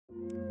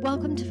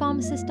Welcome to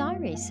Pharmacist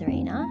Diaries,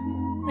 Sureena.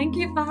 Thank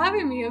you for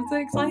having me. I'm so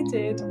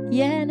excited.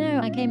 Yeah, no,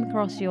 I came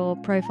across your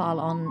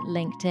profile on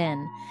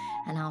LinkedIn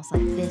and I was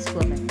like, this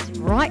woman is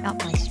right up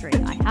my street.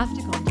 I have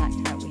to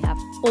contact her. We have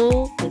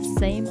all the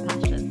same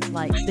passions.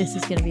 Like, this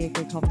is going to be a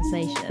good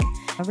conversation.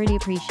 I really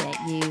appreciate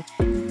you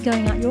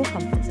going out your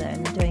comfort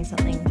zone and doing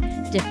something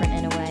different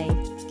in a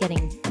way,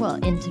 getting,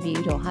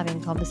 interviewed or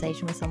having a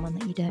conversation with someone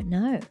that you don't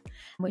know,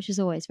 which is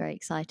always very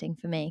exciting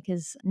for me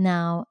because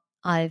now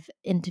I've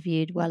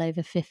interviewed well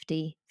over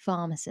 50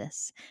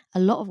 pharmacists,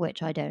 a lot of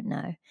which I don't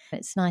know.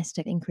 It's nice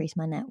to increase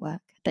my network.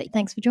 But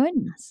thanks for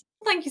joining us.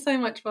 Thank you so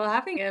much for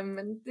having him.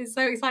 And it's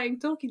so exciting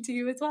talking to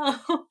you as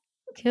well.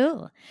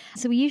 Cool.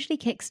 So we usually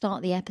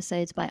kickstart the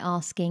episodes by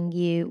asking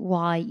you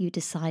why you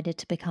decided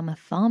to become a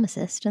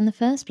pharmacist in the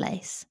first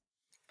place.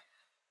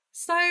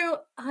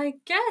 So I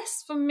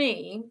guess for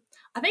me,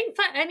 I think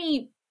for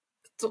any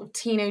sort of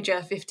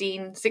teenager,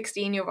 15,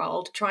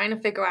 16-year-old, trying to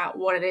figure out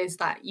what it is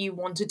that you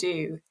want to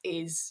do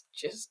is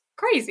just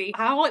crazy.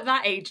 How at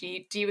that age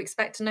do you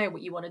expect to know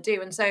what you want to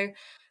do? And so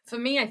for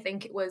me, I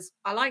think it was,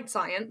 I liked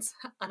science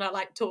and I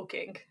liked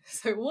talking.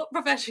 So what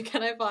profession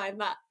can I find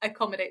that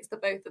accommodates the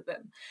both of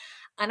them?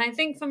 And I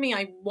think for me,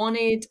 I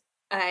wanted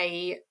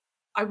a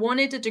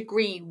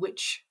degree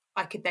which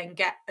I could then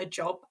get a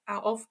job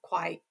out of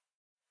quite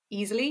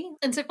easily.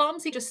 And so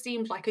pharmacy just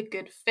seemed like a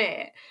good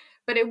fit.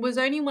 But it was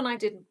only when I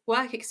did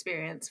work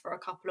experience for a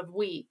couple of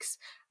weeks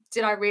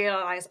did I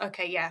realise,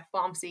 okay, yeah,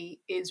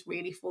 pharmacy is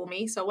really for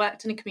me. So I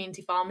worked in a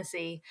community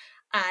pharmacy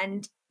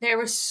and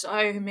there are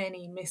so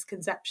many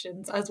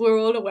misconceptions, as we're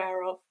all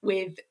aware of,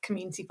 with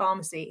community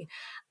pharmacy.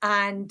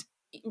 And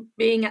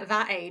being at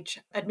that age,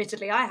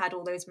 admittedly, I had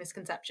all those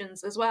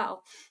misconceptions as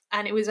well.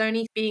 And it was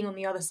only being on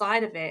the other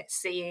side of it,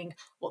 seeing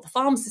what the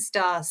pharmacist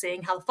does,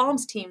 seeing how the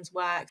pharmacy teams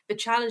work, the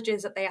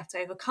challenges that they have to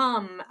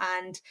overcome,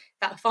 and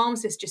that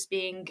pharmacist just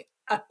being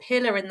a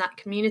pillar in that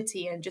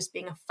community and just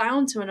being a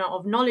fountain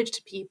of knowledge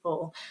to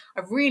people.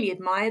 I've really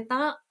admired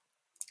that.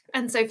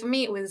 And so for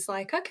me, it was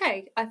like,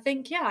 okay, I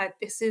think, yeah,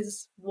 this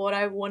is what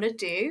I want to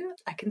do.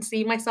 I can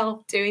see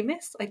myself doing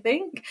this, I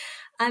think.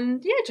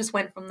 And yeah, just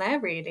went from there,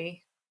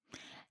 really.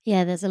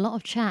 Yeah, there's a lot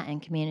of chat in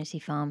community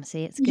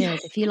pharmacy. It's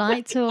good. If you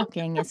like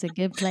talking, it's a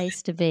good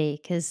place to be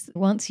because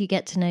once you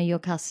get to know your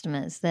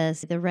customers, there's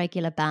the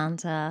regular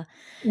banter,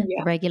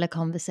 the regular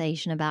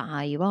conversation about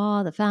how you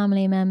are, the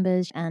family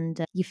members,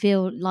 and you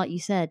feel, like you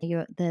said,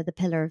 you're the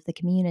pillar of the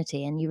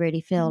community and you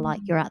really feel like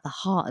you're at the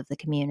heart of the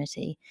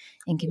community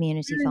in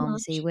community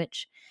pharmacy,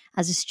 which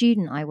as a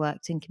student, I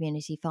worked in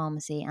community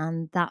pharmacy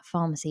and that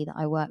pharmacy that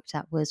I worked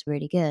at was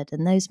really good.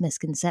 And those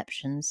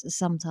misconceptions are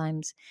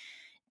sometimes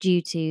due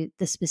to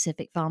the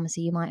specific pharmacy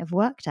you might have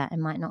worked at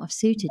and might not have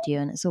suited you.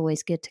 And it's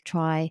always good to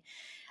try,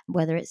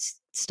 whether it's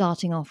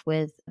starting off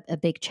with a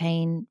big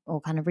chain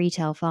or kind of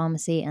retail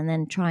pharmacy and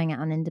then trying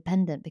out an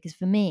independent. Because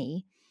for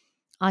me,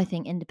 I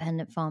think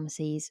independent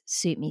pharmacies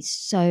suit me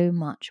so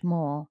much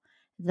more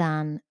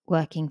than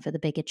working for the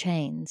bigger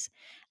chains.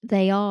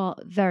 They are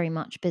very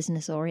much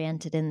business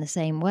oriented in the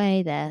same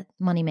way. They're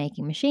money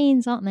making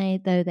machines, aren't they?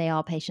 Though they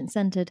are patient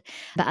centered.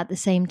 But at the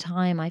same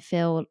time, I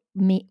feel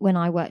when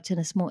I worked in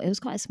it was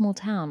quite a small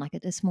town, like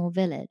a small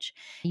village,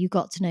 you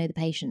got to know the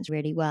patients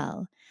really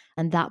well.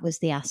 And that was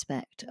the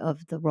aspect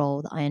of the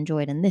role that I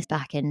enjoyed. And this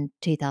back in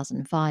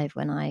 2005,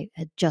 when I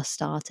had just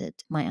started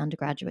my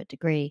undergraduate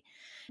degree,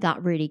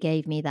 that really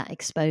gave me that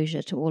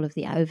exposure to all of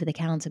the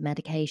over-the-counter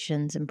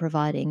medications and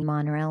providing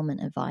minor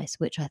ailment advice,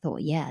 which I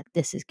thought, yeah,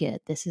 this is good.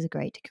 This is a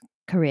great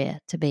career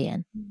to be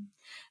in.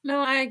 No,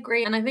 I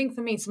agree. And I think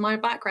for me, so my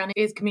background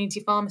is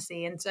community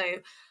pharmacy. And so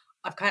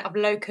I've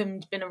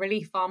locumed, been a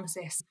relief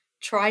pharmacist,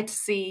 tried to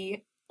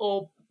see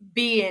or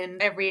be in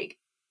every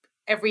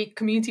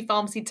community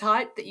pharmacy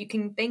type that you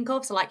can think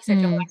of. So like you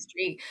said, your high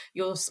street,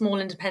 your small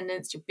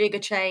independents, your bigger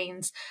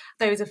chains,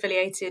 those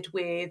affiliated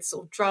with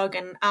sort of drug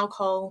and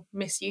alcohol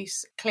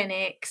misuse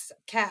clinics,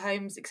 care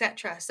homes,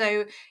 etc.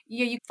 So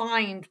you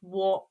find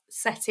what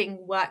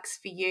setting works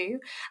for you.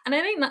 And I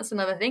think that's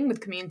another thing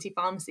with community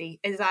pharmacy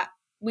is that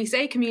we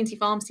say community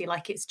pharmacy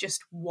like it's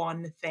just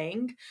one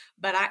thing,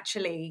 but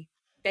actually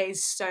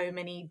there's so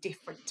many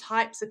different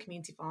types of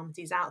community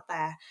pharmacies out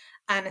there.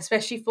 And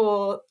especially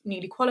for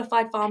newly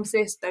qualified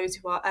pharmacists, those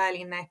who are early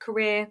in their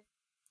career,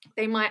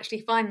 they might actually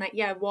find that,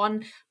 yeah,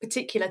 one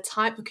particular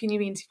type of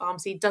community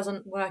pharmacy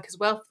doesn't work as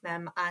well for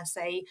them as,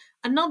 say,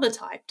 another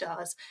type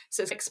does.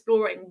 So it's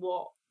exploring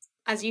what,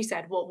 as you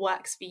said, what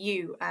works for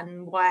you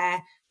and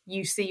where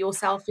you see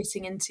yourself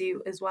fitting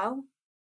into as well.